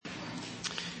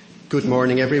Good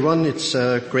morning, everyone. It's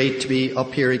great to be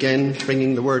up here again,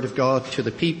 bringing the Word of God to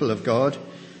the people of God.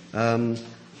 I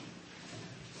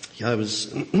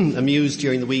was amused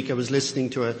during the week. I was listening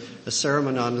to a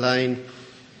sermon online,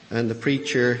 and the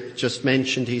preacher just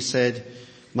mentioned, he said,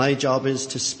 my job is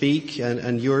to speak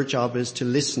and your job is to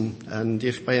listen. And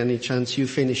if by any chance you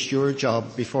finish your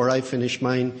job before I finish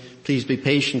mine, please be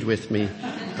patient with me.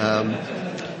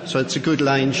 So it's a good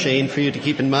line, Shane, for you to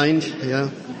keep in mind. Yeah.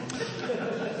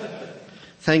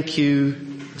 Thank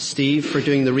you, Steve, for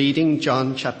doing the reading,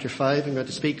 John chapter 5. I'm going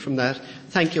to speak from that.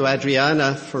 Thank you,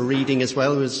 Adriana, for reading as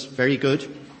well. It was very good,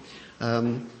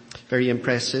 very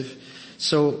impressive.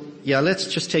 So, let's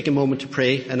just take a moment to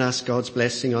pray and ask God's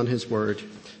blessing on His Word.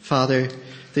 Father,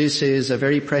 this is a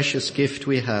very precious gift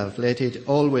we have. Let it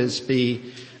always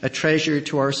be a treasure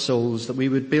to our souls, that we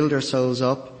would build ourselves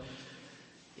up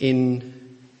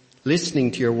in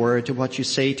listening to your Word, to what you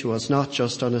say to us, not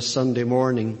just on a Sunday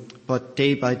morning, but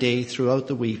day by day throughout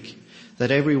the week,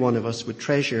 that every one of us would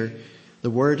treasure the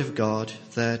Word of God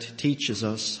that teaches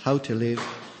us how to live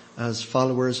as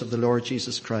followers of the Lord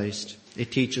Jesus Christ.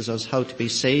 It teaches us how to be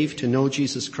saved, to know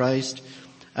Jesus Christ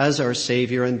as our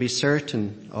Saviour and be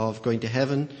certain of going to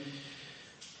heaven.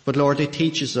 But Lord, it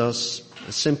teaches us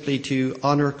simply to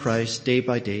honour Christ day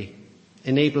by day.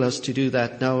 Enable us to do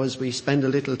that now as we spend a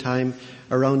little time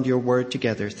around your Word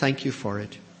together. Thank you for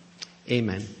it.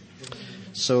 Amen.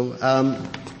 So,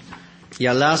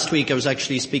 last week I was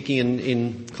actually speaking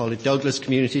in call it Douglas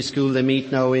Community School. They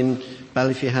meet now in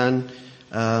Ballyphehane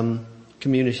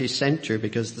Community Centre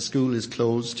because the school is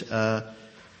closed.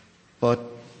 But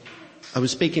I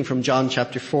was speaking from John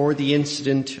chapter 4, the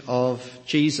incident of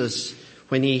Jesus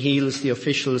when he heals the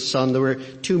official's son. There were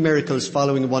two miracles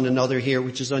following one another here,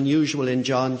 which is unusual in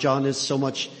John. John is so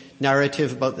much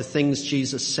narrative about the things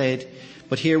Jesus said.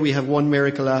 But here we have one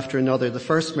miracle after another. The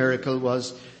first miracle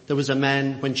was there was a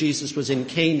man, when Jesus was in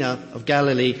Cana of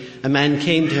Galilee, a man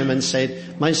came to him and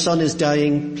said, my son is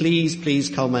dying, please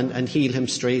come and heal him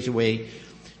straight away.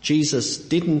 Jesus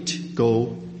didn't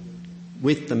go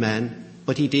with the man,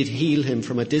 but he did heal him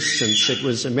from a distance. It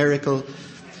was a miracle.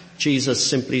 Jesus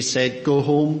simply said, go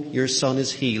home, your son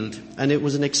is healed. And it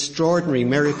was an extraordinary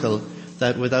miracle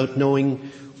that without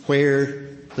knowing where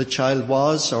the child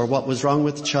was or what was wrong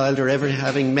with the child or ever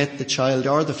having met the child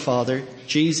or the father,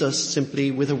 Jesus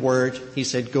simply with a word, he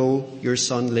said, go, your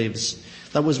son lives.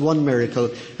 That was one miracle,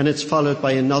 and it's followed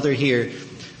by another here.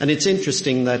 And it's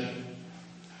interesting that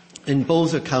in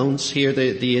both accounts here,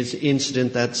 the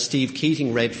incident that Steve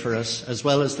Keating read for us, as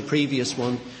well as the previous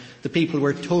one, the people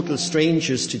were total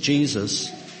strangers to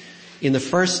Jesus. In the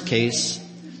first case,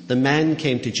 the man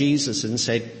came to Jesus and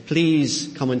said,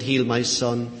 please come and heal my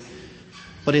son.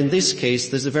 But in this case,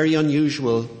 there's a very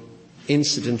unusual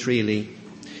incident really,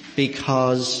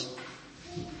 because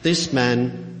this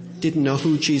man didn't know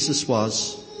who Jesus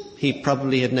was. He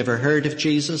probably had never heard of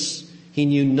Jesus. He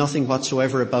knew nothing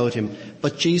whatsoever about him.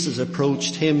 But Jesus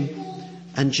approached him,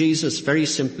 and Jesus very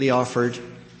simply offered,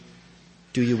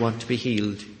 do you want to be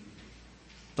healed?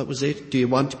 That was it. Do you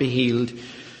want to be healed?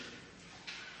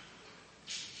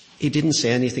 He didn't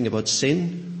say anything about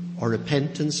sin or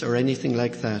repentance or anything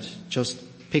like that. Just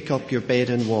pick up your bed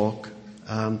and walk.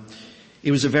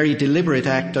 It was a very deliberate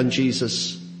act on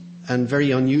Jesus and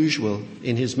very unusual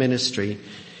in his ministry.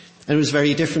 And it was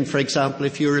very different, for example,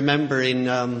 if you remember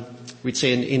we'd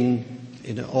say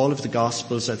in all of the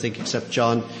Gospels, I think, except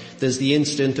John, there's the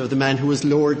incident of the man who was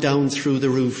lowered down through the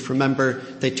roof. Remember,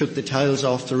 they took the tiles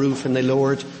off the roof and they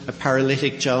lowered a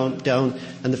paralytic down.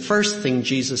 And the first thing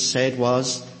Jesus said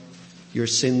was, your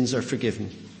sins are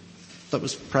forgiven. That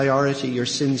was priority, your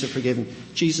sins are forgiven.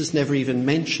 Jesus never even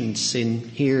mentioned sin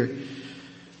here.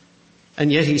 And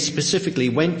yet he specifically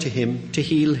went to him to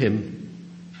heal him.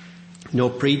 No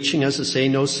preaching, as I say,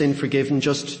 no sin forgiven,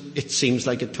 just it seems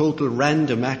like a total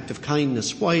random act of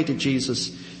kindness. Why did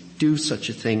Jesus do such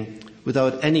a thing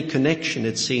without any connection,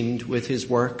 it seemed, with his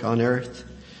work on earth?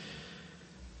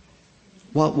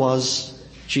 What was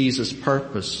Jesus'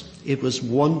 purpose? It was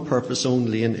one purpose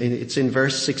only, and it's in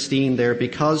verse 16 there.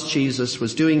 Because Jesus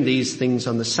was doing these things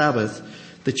on the Sabbath,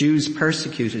 the Jews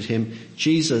persecuted him.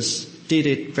 Jesus did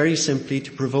it very simply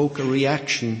to provoke a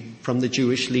reaction from the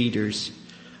Jewish leaders.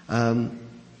 And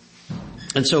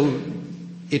so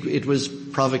it was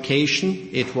provocation.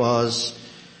 It was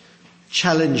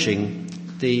challenging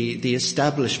the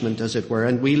establishment, as it were.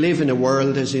 And we live in a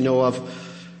world, as you know,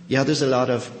 there's a lot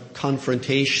of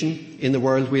confrontation in the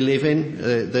world we live in.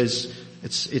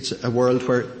 It's a world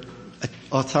where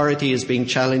authority is being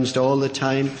challenged all the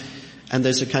time, and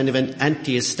there's a kind of an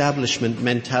anti-establishment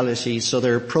mentality. So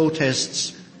there are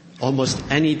protests almost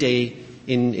any day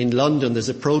in London there's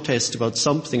a protest about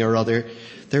something or other,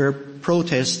 there are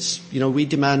protests, we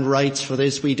demand rights for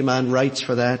this, we demand rights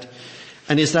for that.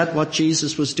 And is that what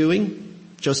Jesus was doing?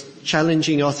 Just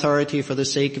challenging authority for the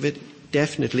sake of it?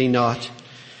 Definitely not.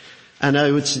 And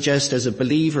I would suggest as a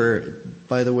believer,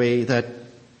 by the way, that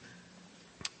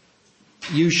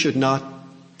you should not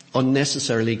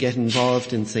unnecessarily get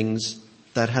involved in things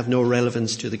that have no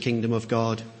relevance to the kingdom of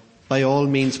God. By all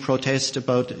means protest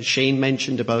about, Shane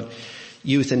mentioned about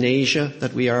euthanasia,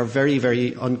 that we are very,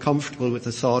 very uncomfortable with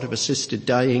the thought of assisted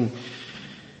dying,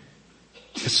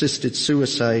 assisted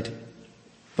suicide.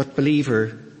 But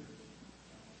believer,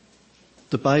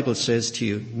 the Bible says to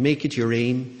you, make it your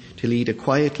aim to lead a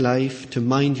quiet life, to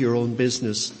mind your own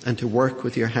business, and to work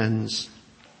with your hands.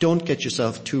 Don't get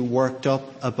yourself too worked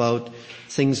up about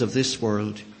things of this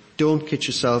world. Don't get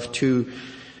yourself too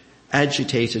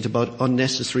agitated about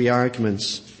unnecessary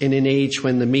arguments. In an age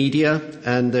when the media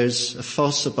and there's a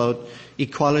fuss about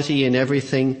equality in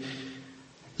everything,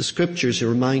 the scriptures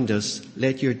remind us,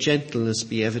 let your gentleness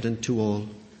be evident to all.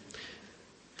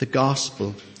 The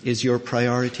gospel is your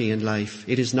priority in life.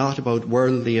 It is not about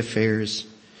worldly affairs.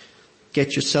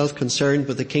 Get yourself concerned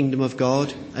with the kingdom of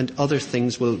God and other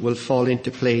things will fall into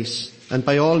place. And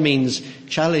by all means,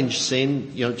 challenge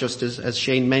sin, just as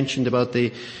Shane mentioned about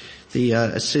the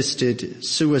assisted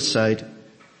suicide.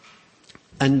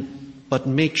 But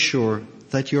make sure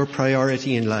that your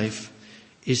priority in life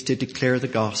is to declare the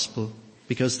gospel,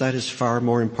 because that is far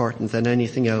more important than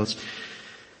anything else.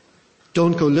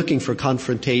 Don't go looking for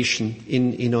confrontation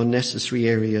in unnecessary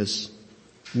areas.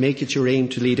 Make it your aim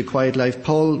to lead a quiet life.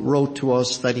 Paul wrote to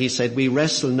us that he said, we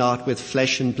wrestle not with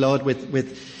flesh and blood,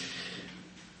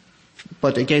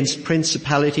 but against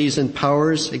principalities and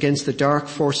powers, against the dark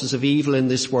forces of evil in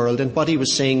this world. And what he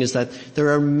was saying is that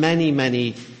there are many,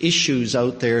 many issues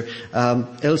out there.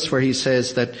 Elsewhere he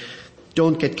says that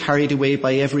don't get carried away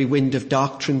by every wind of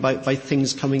doctrine, by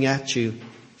things coming at you.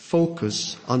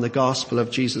 Focus on the gospel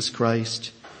of Jesus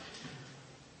Christ.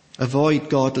 Avoid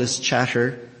godless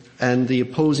chatter and the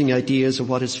opposing ideas of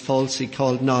what is falsely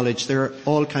called knowledge. There are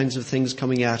all kinds of things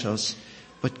coming at us,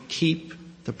 but keep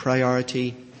the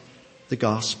priority the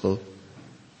gospel.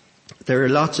 There are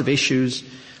lots of issues,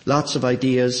 lots of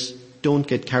ideas. Don't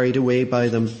get carried away by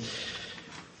them.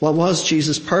 What was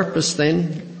Jesus' purpose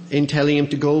then in telling him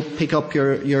to go pick up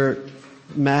your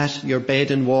mat, your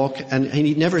bed and walk? And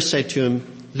he never said to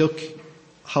him, look,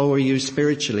 how are you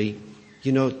spiritually?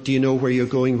 Do you know where you're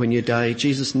going when you die?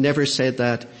 Jesus never said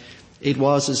that. It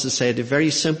was, as I said, a very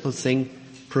simple thing,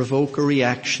 provoke a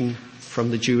reaction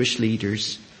from the Jewish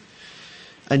leaders.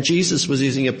 And Jesus was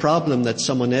using a problem that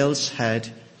someone else had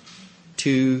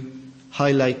to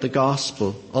highlight the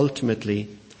gospel, ultimately.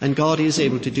 And God is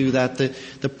able to do that.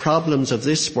 The problems of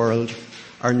this world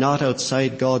are not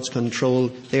outside God's control.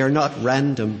 They are not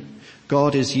random.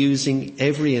 God is using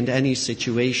every and any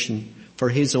situation for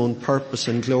his own purpose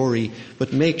and glory.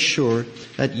 But make sure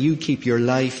that you keep your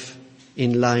life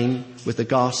in line with the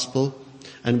gospel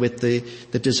and with the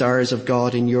desires of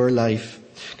God in your life.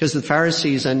 Because the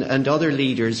Pharisees and other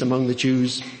leaders among the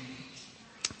Jews,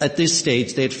 at this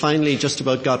stage, they had finally just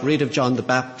about got rid of John the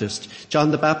Baptist.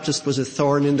 John the Baptist was a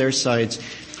thorn in their sides.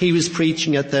 He was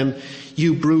preaching at them,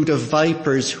 you brood of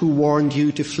vipers, who warned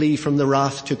you to flee from the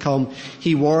wrath to come.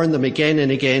 He warned them again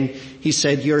and again. He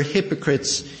said, you're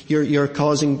hypocrites. You're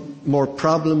causing more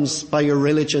problems by your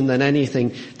religion than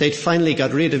anything. They'd finally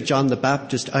got rid of John the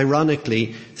Baptist,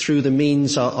 ironically, through the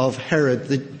means of Herod.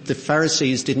 The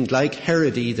Pharisees didn't like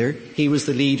Herod either. He was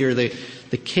the leader, the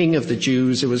king of the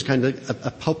Jews. It was kind of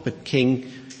a puppet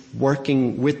king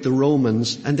working with the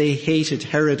Romans, and they hated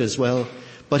Herod as well.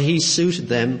 But he suited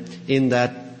them in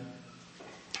that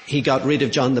he got rid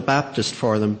of John the Baptist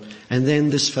for them. And then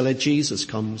this fella Jesus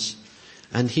comes.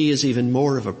 And he is even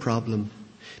more of a problem.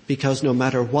 Because no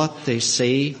matter what they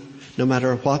say, no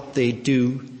matter what they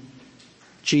do,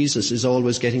 Jesus is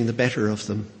always getting the better of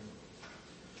them.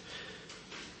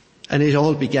 And it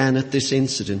all began at this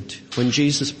incident when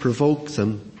Jesus provoked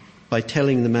them by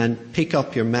telling the man, pick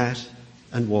up your mat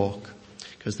and walk.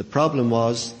 Because the problem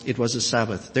was, it was a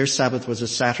Sabbath. Their Sabbath was a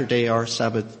Saturday, our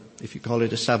Sabbath, if you call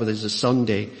it a Sabbath, is a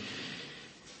Sunday.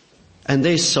 And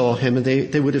they saw him and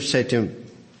they would have said to him,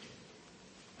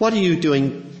 what are you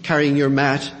doing carrying your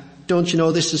mat? Don't you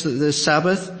know this is the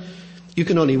Sabbath? You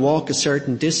can only walk a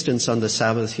certain distance on the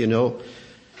Sabbath, you know.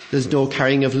 There's no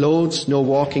carrying of loads, no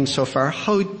walking so far.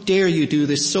 How dare you do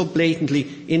this so blatantly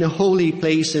in a holy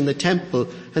place in the temple?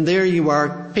 And there you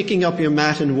are, picking up your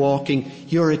mat and walking.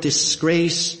 You're a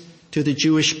disgrace to the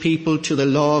Jewish people, to the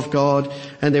law of God.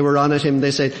 And they were on at him.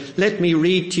 They said, let me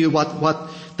read to you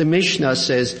what The Mishnah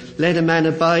says, let a man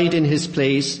abide in his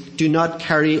place. Do not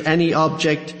carry any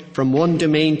object from one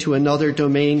domain to another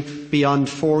domain beyond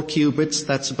 4 cubits.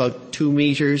 That's about 2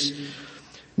 meters.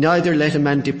 Neither let a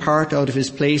man depart out of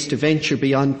his place to venture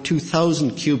beyond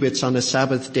 2,000 cubits on a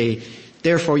Sabbath day.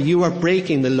 Therefore you are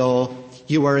breaking the law.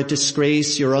 You are a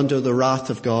disgrace. You're under the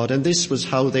wrath of God. And this was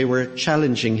how they were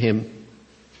challenging him.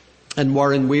 And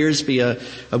Warren Wiersbe,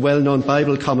 a well-known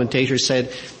Bible commentator,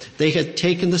 said they had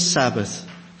taken the Sabbath,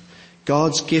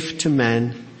 God's gift to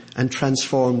man, and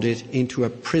transformed it into a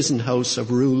prison house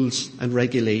of rules and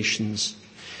regulations.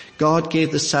 God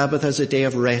gave the Sabbath as a day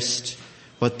of rest,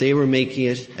 but they were making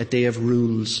it a day of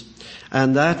rules.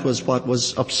 And that was what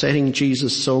was upsetting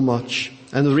Jesus so much.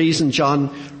 And the reason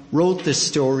John wrote this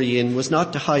story in was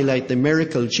not to highlight the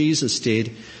miracle Jesus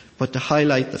did, but to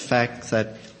highlight the fact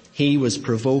that he was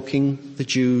provoking the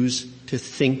Jews to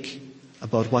think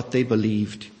about what they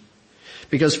believed.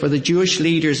 Because for the Jewish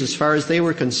leaders, as far as they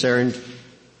were concerned,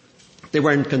 they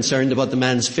weren't concerned about the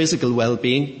man's physical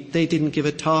well-being. They didn't give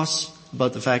a toss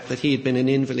about the fact that he had been an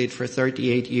invalid for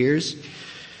 38 years.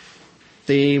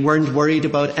 They weren't worried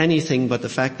about anything but the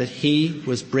fact that he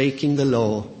was breaking the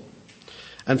law.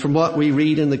 And from what we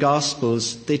read in the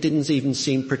Gospels, they didn't even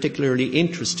seem particularly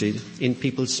interested in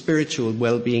people's spiritual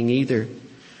well-being either.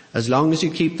 As long as you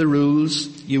keep the rules,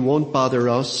 you won't bother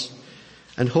us,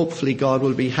 and hopefully God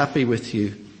will be happy with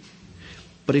you.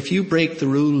 But if you break the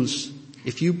rules,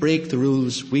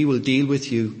 we will deal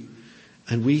with you,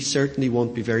 and we certainly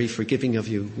won't be very forgiving of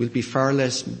you. We'll be far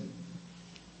less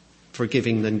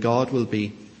forgiving than God will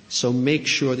be. So make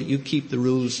sure that you keep the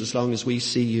rules as long as we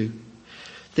see you.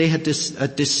 They had a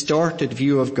distorted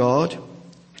view of God.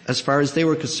 As far as they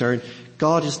were concerned,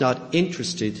 God is not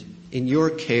interested in your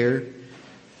care.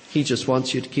 He just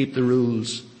wants you to keep the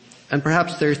rules. And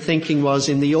perhaps their thinking was,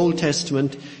 in the Old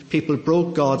Testament, people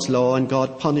broke God's law and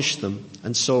God punished them.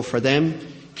 And so for them,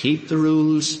 keep the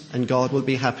rules and God will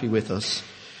be happy with us.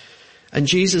 And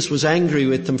Jesus was angry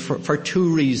with them for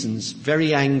 2 reasons,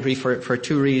 very angry for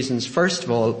 2 reasons. First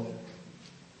of all,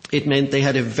 it meant they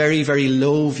had a very, very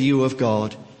low view of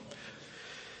God.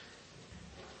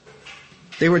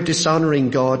 They were dishonoring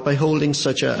God by holding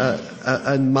such a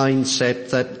mindset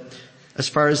that, as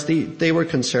far as they were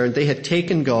concerned, they had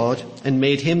taken God and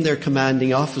made him their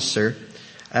commanding officer,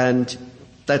 and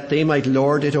that they might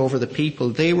lord it over the people.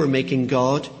 They were making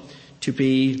God to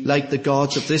be like the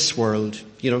gods of this world.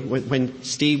 You know, when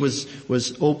Steve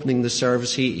was opening the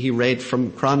service, he read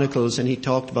from Chronicles and he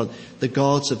talked about the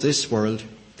gods of this world.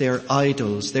 They're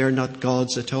idols. They're not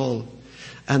gods at all.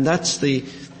 And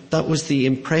that was the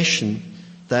impression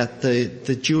that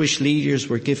the Jewish leaders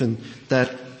were given,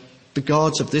 that the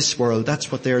gods of this world,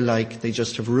 that's what they're like. They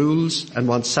just have rules and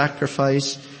want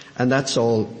sacrifice, and that's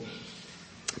all.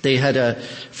 They had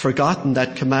forgotten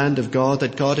that command of God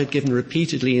that God had given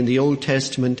repeatedly in the Old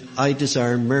Testament, I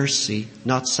desire mercy,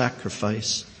 not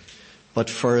sacrifice. But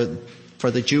for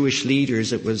the Jewish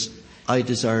leaders it was, I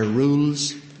desire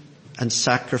rules and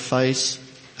sacrifice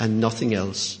and nothing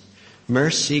else.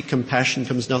 Mercy, compassion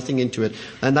comes nothing into it.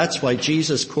 And that's why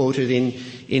Jesus quoted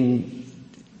in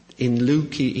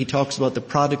Luke, he talks about the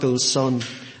prodigal son.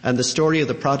 And the story of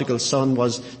the prodigal son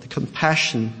was the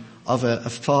compassion of a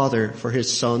father for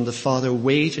his son. The father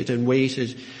waited and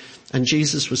waited. And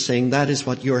Jesus was saying, that is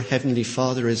what your heavenly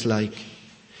Father is like.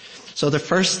 So the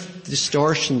first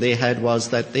distortion they had was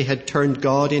that they had turned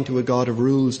God into a God of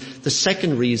rules. The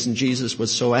second reason Jesus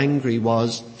was so angry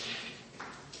was,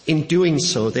 in doing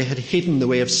so, they had hidden the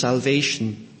way of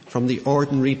salvation from the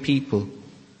ordinary people.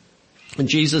 And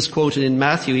Jesus quoted in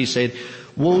Matthew, he said,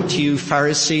 woe to you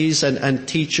Pharisees and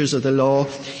teachers of the law.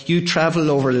 You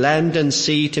travel over land and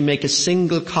sea to make a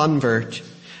single convert.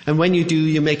 And when you do,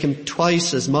 you make him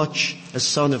twice as much a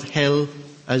son of hell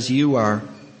as you are.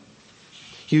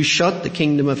 You shut the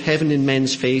kingdom of heaven in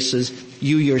men's faces.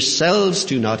 You yourselves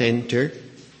do not enter,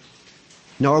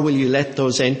 nor will you let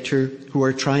those enter who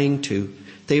are trying to.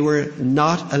 They were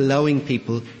not allowing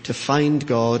people to find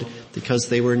God because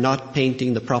they were not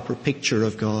painting the proper picture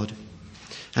of God.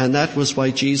 And that was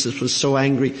why Jesus was so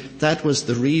angry. That was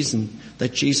the reason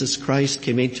that Jesus Christ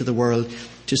came into the world,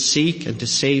 to seek and to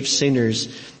save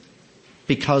sinners,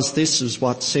 because this is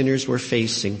what sinners were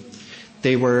facing.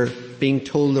 They were being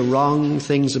told the wrong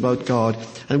things about God.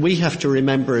 And we have to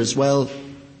remember as well,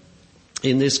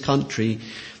 in this country,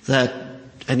 that,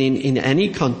 and in any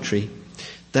country,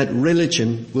 that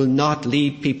religion will not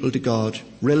lead people to God.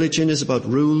 Religion is about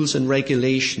rules and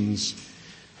regulations.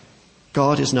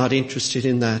 God is not interested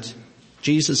in that.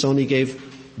 Jesus only gave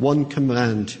one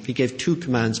command. He gave 2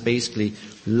 commands basically.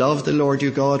 Love the Lord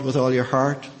your God with all your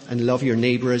heart and love your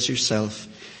neighbour as yourself.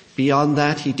 Beyond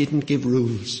that, he didn't give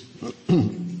rules.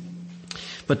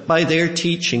 But by their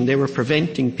teaching, they were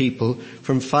preventing people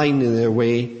from finding their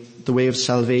way, the way of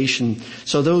salvation.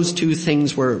 So those two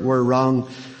things were wrong.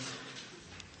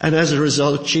 And as a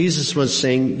result, Jesus was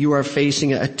saying, you are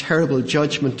facing a terrible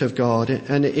judgment of God.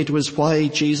 And it was why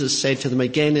Jesus said to them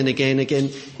again and again,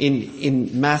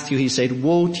 in Matthew, he said,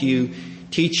 woe to you,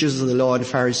 teachers of the law and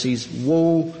Pharisees,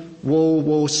 woe, woe,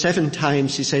 woe. 7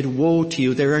 times he said, woe to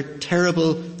you. There are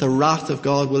terrible, the wrath of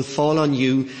God will fall on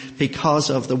you because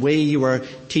of the way you are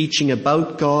teaching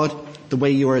about God, the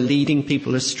way you are leading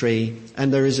people astray.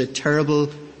 And there is a terrible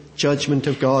judgment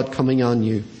of God coming on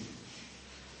you.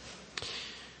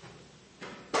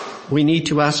 We need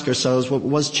to ask ourselves,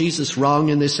 was Jesus wrong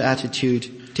in this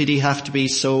attitude? Did he have to be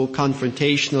so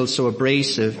confrontational, so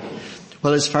abrasive?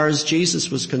 Well, as far as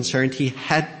Jesus was concerned, he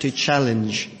had to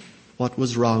challenge what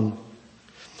was wrong.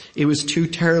 It was too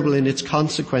terrible in its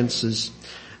consequences.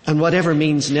 And whatever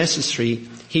means necessary,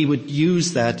 he would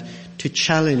use that to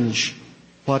challenge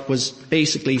what was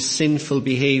basically sinful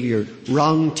behavior,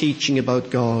 wrong teaching about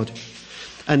God.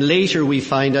 And later we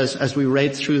find, as we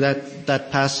read through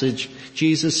that passage,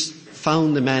 Jesus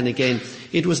found the man again.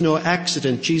 It was no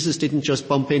accident. Jesus didn't just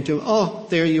bump into him. Oh,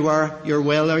 there you are. You're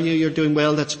well, are you? You're doing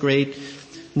well. That's great.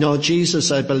 No,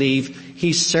 Jesus, I believe,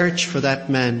 he searched for that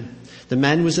man. The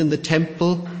man was in the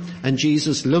temple and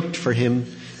Jesus looked for him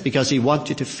because he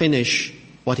wanted to finish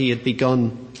what he had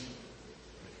begun.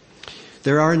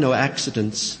 There are no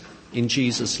accidents in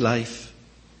Jesus' life.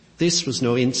 This was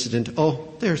no incident.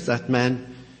 Oh, there's that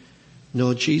man.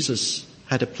 No, Jesus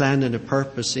had a plan and a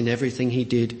purpose in everything he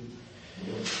did.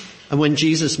 And when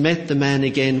Jesus met the man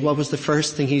again, what was the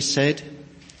first thing he said?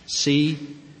 See,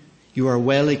 you are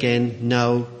well again.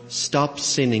 Now stop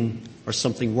sinning or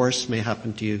something worse may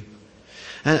happen to you.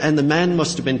 And the man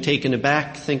must have been taken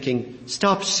aback thinking,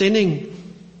 stop sinning.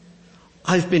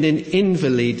 I've been an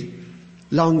invalid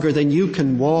longer than you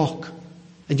can walk.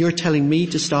 And you're telling me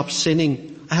to stop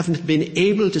sinning. I haven't been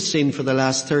able to sin for the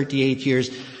last 38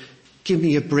 years. Give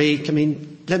me a break. I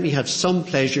mean, let me have some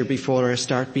pleasure before I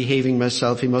start behaving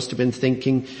myself. He must have been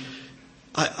thinking,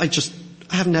 I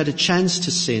haven't had a chance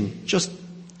to sin. Just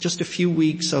a few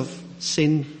weeks of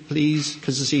sin, please.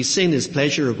 Because you see, sin is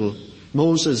pleasurable.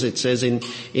 Moses, it says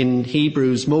in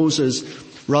Hebrews, Moses,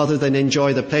 rather than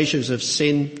enjoy the pleasures of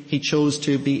sin, he chose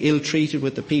to be ill-treated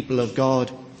with the people of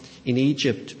God in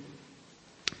Egypt.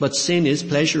 But sin is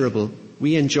pleasurable.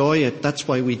 We enjoy it. That's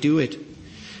why we do it.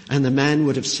 And the man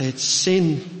would have said,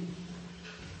 sin,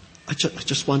 I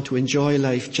just want to enjoy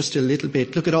life just a little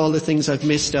bit. Look at all the things I've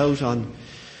missed out on.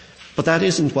 But that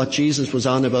isn't what Jesus was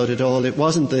on about at all. It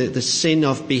wasn't the sin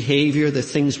of behavior, the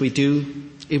things we do.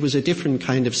 It was a different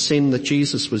kind of sin that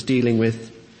Jesus was dealing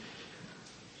with.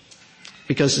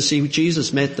 Because you see,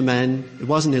 Jesus met the man. It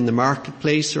wasn't in the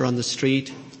marketplace or on the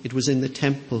street. It was in the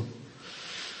temple.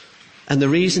 And the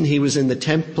reason he was in the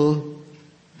temple,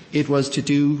 it was to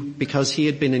do because he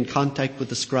had been in contact with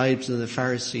the scribes and the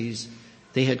Pharisees.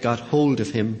 They had got hold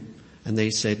of him and they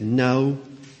said, now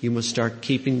you must start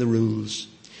keeping the rules.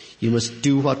 You must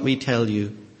do what we tell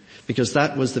you. Because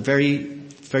that was the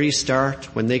very start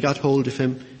when they got hold of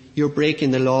him. You're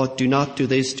breaking the law. Do not do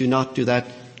this. Do not do that.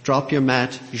 Drop your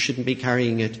mat. You shouldn't be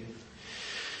carrying it.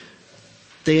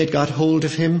 They had got hold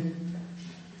of him.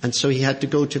 And so he had to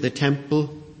go to the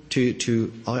temple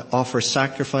to offer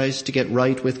sacrifice to get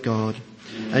right with God.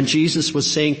 And Jesus was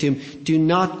saying to him, do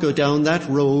not go down that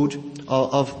road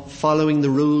of following the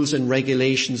rules and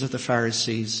regulations of the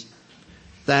Pharisees.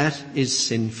 That is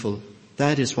sinful.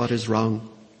 That is what is wrong.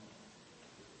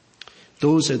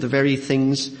 Those are the very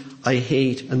things I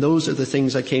hate, and those are the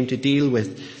things I came to deal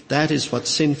with. That is what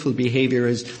sinful behavior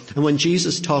is. And when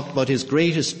Jesus talked about his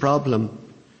greatest problem,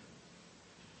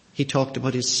 he talked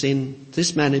about his sin.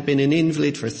 This man had been an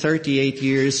invalid for 38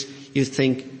 years. You'd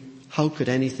think, how could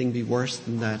anything be worse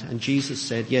than that? And Jesus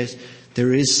said, yes,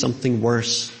 there is something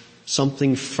worse.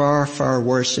 Something far, far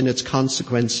worse in its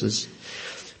consequences.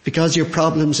 Because your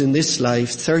problems in this life,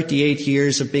 38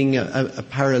 years of being a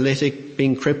paralytic,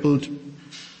 being crippled,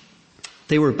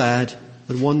 they were bad.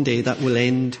 But one day that will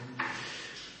end.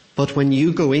 But when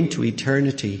you go into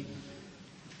eternity,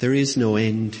 there is no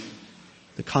end.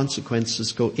 The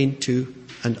consequences go into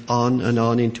and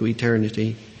on into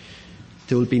eternity.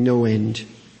 There will be no end.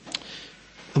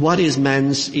 And what is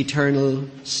man's eternal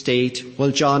state?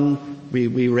 Well, John, we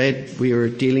were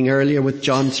dealing earlier with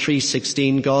John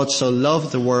 3:16. God so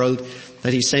loved the world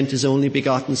that he sent his only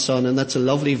begotten Son. And that's a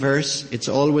lovely verse. It's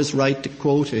always right to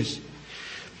quote it.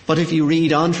 But if you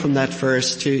read on from that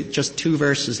verse to just 2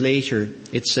 verses later,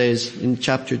 it says in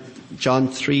chapter John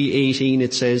 3:18,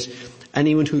 it says,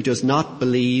 Anyone who does not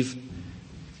believe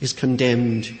is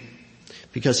condemned,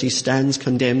 because he stands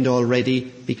condemned already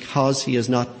because he has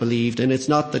not believed. And it's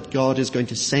not that God is going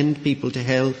to send people to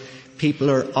hell. People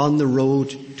are on the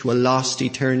road to a lost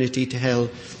eternity to hell.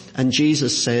 And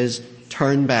Jesus says,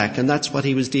 turn back. And that's what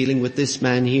he was dealing with this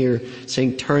man here,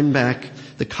 saying, turn back.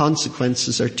 The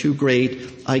consequences are too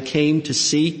great. I came to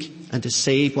seek and to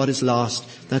save what is lost.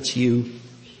 That's you.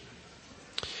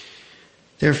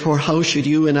 Therefore, how should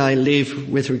you and I live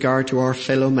with regard to our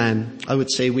fellow man? I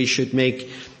would say we should make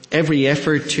every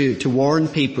effort to warn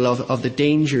people of the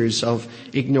dangers of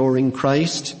ignoring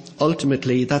Christ.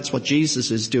 Ultimately, that's what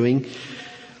Jesus is doing.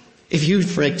 If you,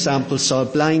 for example, saw a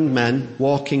blind man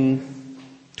walking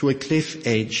to a cliff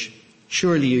edge,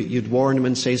 surely you'd warn him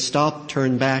and say, stop,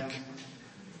 turn back.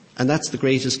 And that's the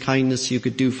greatest kindness you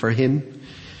could do for him.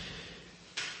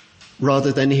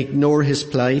 Rather than ignore his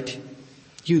plight,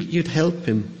 you'd help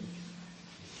him.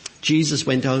 Jesus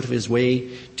went out of his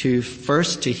way to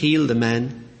heal the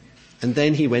man, and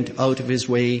then he went out of his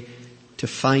way to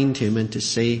find him and to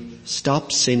say,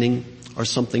 stop sinning or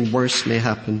something worse may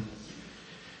happen.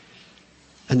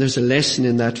 And there's a lesson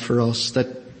in that for us, that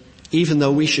even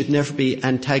though we should never be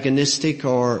antagonistic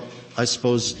or, I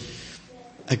suppose,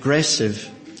 aggressive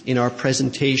in our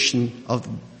presentation of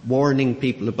warning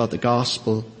people about the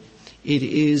gospel, it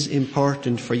is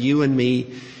important for you and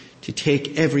me to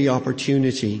take every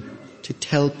opportunity to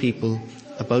tell people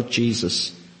about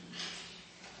Jesus.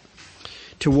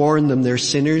 To warn them they're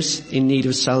sinners in need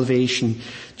of salvation.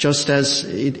 Just as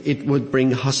it would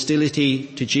bring hostility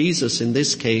to Jesus in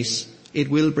this case, it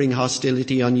will bring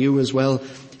hostility on you as well.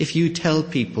 If you tell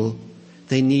people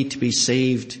they need to be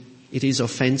saved, it is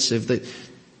offensive. That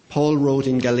Paul wrote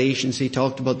in Galatians, he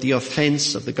talked about the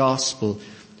offense of the gospel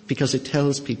because it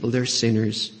tells people they're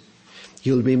sinners.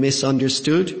 You'll be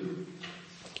misunderstood.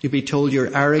 You'll be told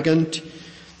you're arrogant.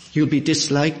 You'll be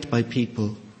disliked by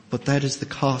people. But that is the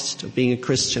cost of being a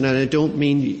Christian. And I don't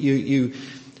mean you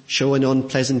show an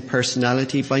unpleasant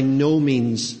personality. By no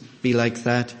means be like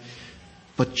that.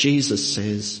 But Jesus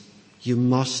says you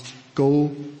must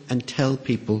go and tell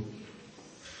people.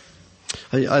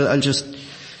 I'll just,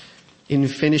 in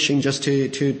finishing, just to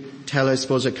tell, I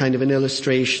suppose, a kind of an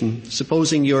illustration.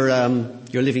 Supposing you're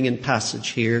living in Passage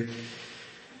here,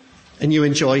 and you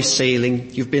enjoy sailing.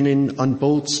 You've been on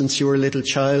boats since you were a little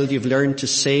child. You've learned to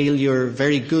sail. You're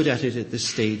very good at it at this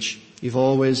stage. You've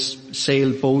always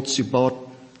sailed boats. You bought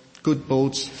good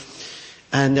boats.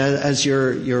 And as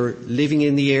you're living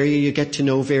in the area, you get to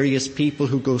know various people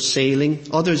who go sailing.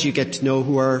 Others you get to know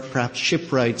who are perhaps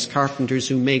shipwrights, carpenters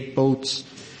who make boats.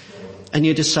 And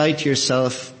you decide to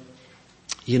yourself,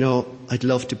 I'd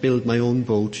love to build my own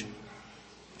boat.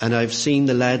 And I've seen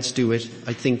the lads do it.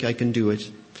 I think I can do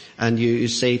it. And you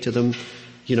say to them,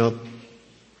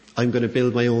 I'm going to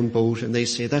build my own boat. And they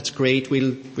say, that's great.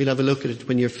 We'll have a look at it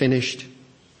when you're finished.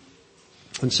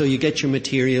 And so you get your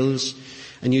materials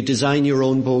and you design your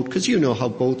own boat, because you know how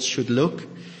boats should look.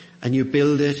 And you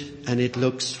build it and it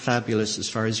looks fabulous as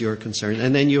far as you're concerned.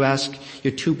 And then you ask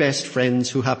your two best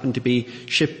friends who happen to be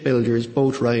shipbuilders,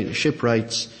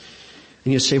 shipwrights.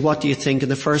 And you say, what do you think?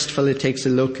 And the first fellow takes a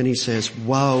look and he says,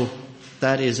 wow,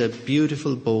 that is a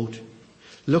beautiful boat.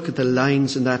 Look at the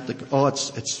lines in that.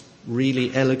 It's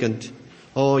really elegant.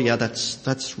 Oh yeah,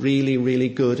 that's really, really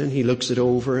good. And he looks it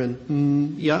over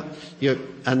and,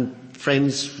 and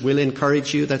friends will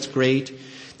encourage you. That's great.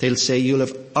 They'll say you'll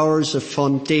have hours of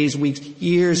fun, days, weeks,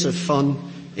 years of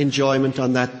fun, enjoyment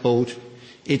on that boat.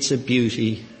 It's a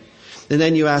beauty. And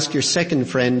then you ask your second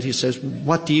friend, he says,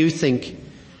 what do you think?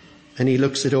 And he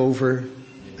looks it over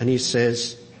and he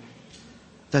says,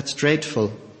 that's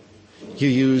dreadful. You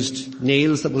used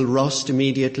nails that will rust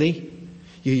immediately.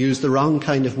 You used the wrong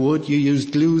kind of wood. You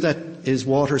used glue that is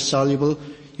water soluble.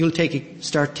 You'll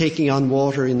start taking on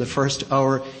water in the first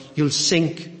hour. You'll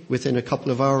sink within a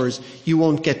couple of hours. You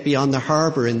won't get beyond the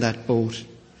harbour in that boat.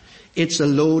 It's a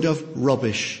load of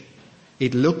rubbish.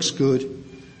 It looks good,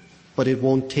 but it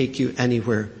won't take you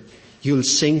anywhere. You'll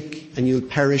sink and you'll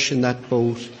perish in that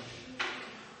boat.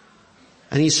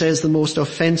 And he says the most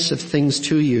offensive things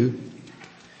to you.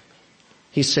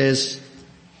 He says,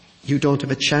 you don't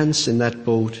have a chance in that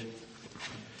boat.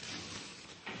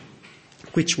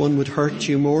 Which one would hurt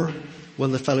you more? Well,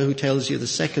 the fellow who tells you the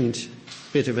second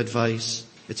bit of advice.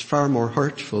 It's far more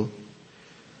hurtful.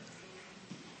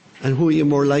 And who are you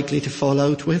more likely to fall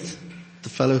out with? The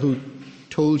fellow who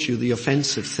told you the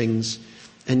offensive things.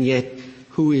 And yet,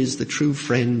 who is the true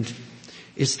friend?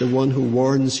 It's the one who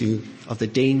warns you of the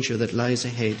danger that lies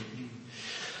ahead.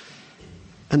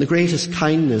 And the greatest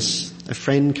kindness a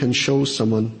friend can show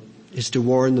someone is to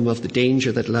warn them of the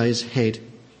danger that lies ahead.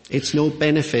 It's no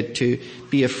benefit to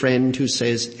be a friend who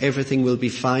says everything will be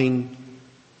fine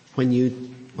when you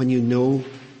know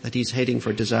that he's heading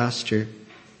for disaster.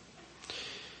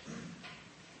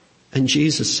 And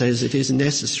Jesus says it is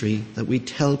necessary that we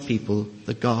tell people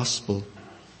the gospel.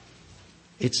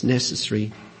 It's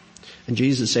necessary. And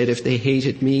Jesus said, if they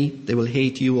hated me, they will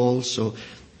hate you also.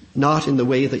 Not in the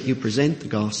way that you present the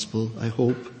gospel, I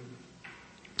hope,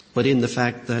 but in the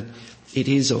fact that it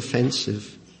is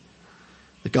offensive.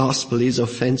 The gospel is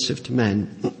offensive to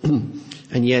men.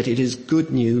 And yet it is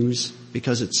good news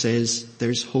because it says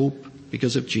there's hope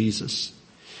because of Jesus.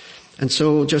 And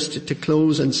so just to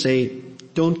close and say,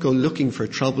 don't go looking for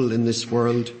trouble in this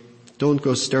world. Don't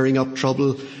go stirring up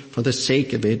trouble for the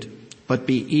sake of it, but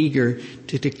be eager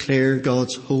to declare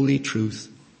God's holy truth.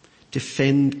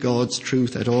 Defend God's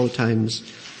truth at all times.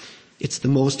 It's the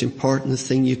most important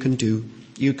thing you can do.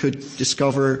 You could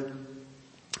discover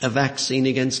a vaccine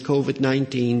against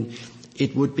COVID-19.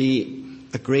 It would be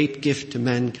a great gift to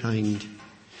mankind.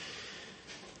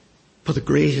 But the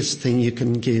greatest thing you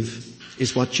can give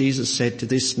is what Jesus said to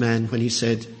this man when he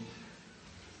said,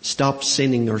 stop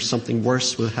sinning or something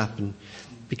worse will happen,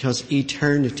 because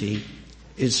eternity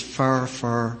is far,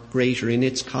 far greater in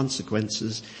its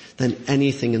consequences than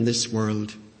anything in this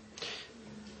world.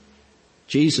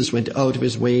 Jesus went out of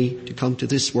his way to come to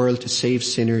this world to save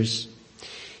sinners.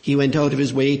 He went out of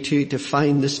his way to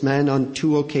find this man on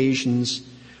 2 occasions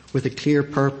with a clear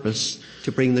purpose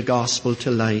to bring the gospel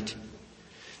to light.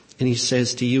 And he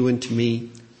says to you and to me,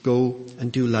 go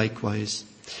and do likewise.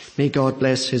 May God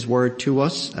bless his word to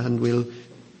us, and we'll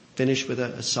finish with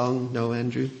a song now,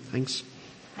 Andrew. Thanks.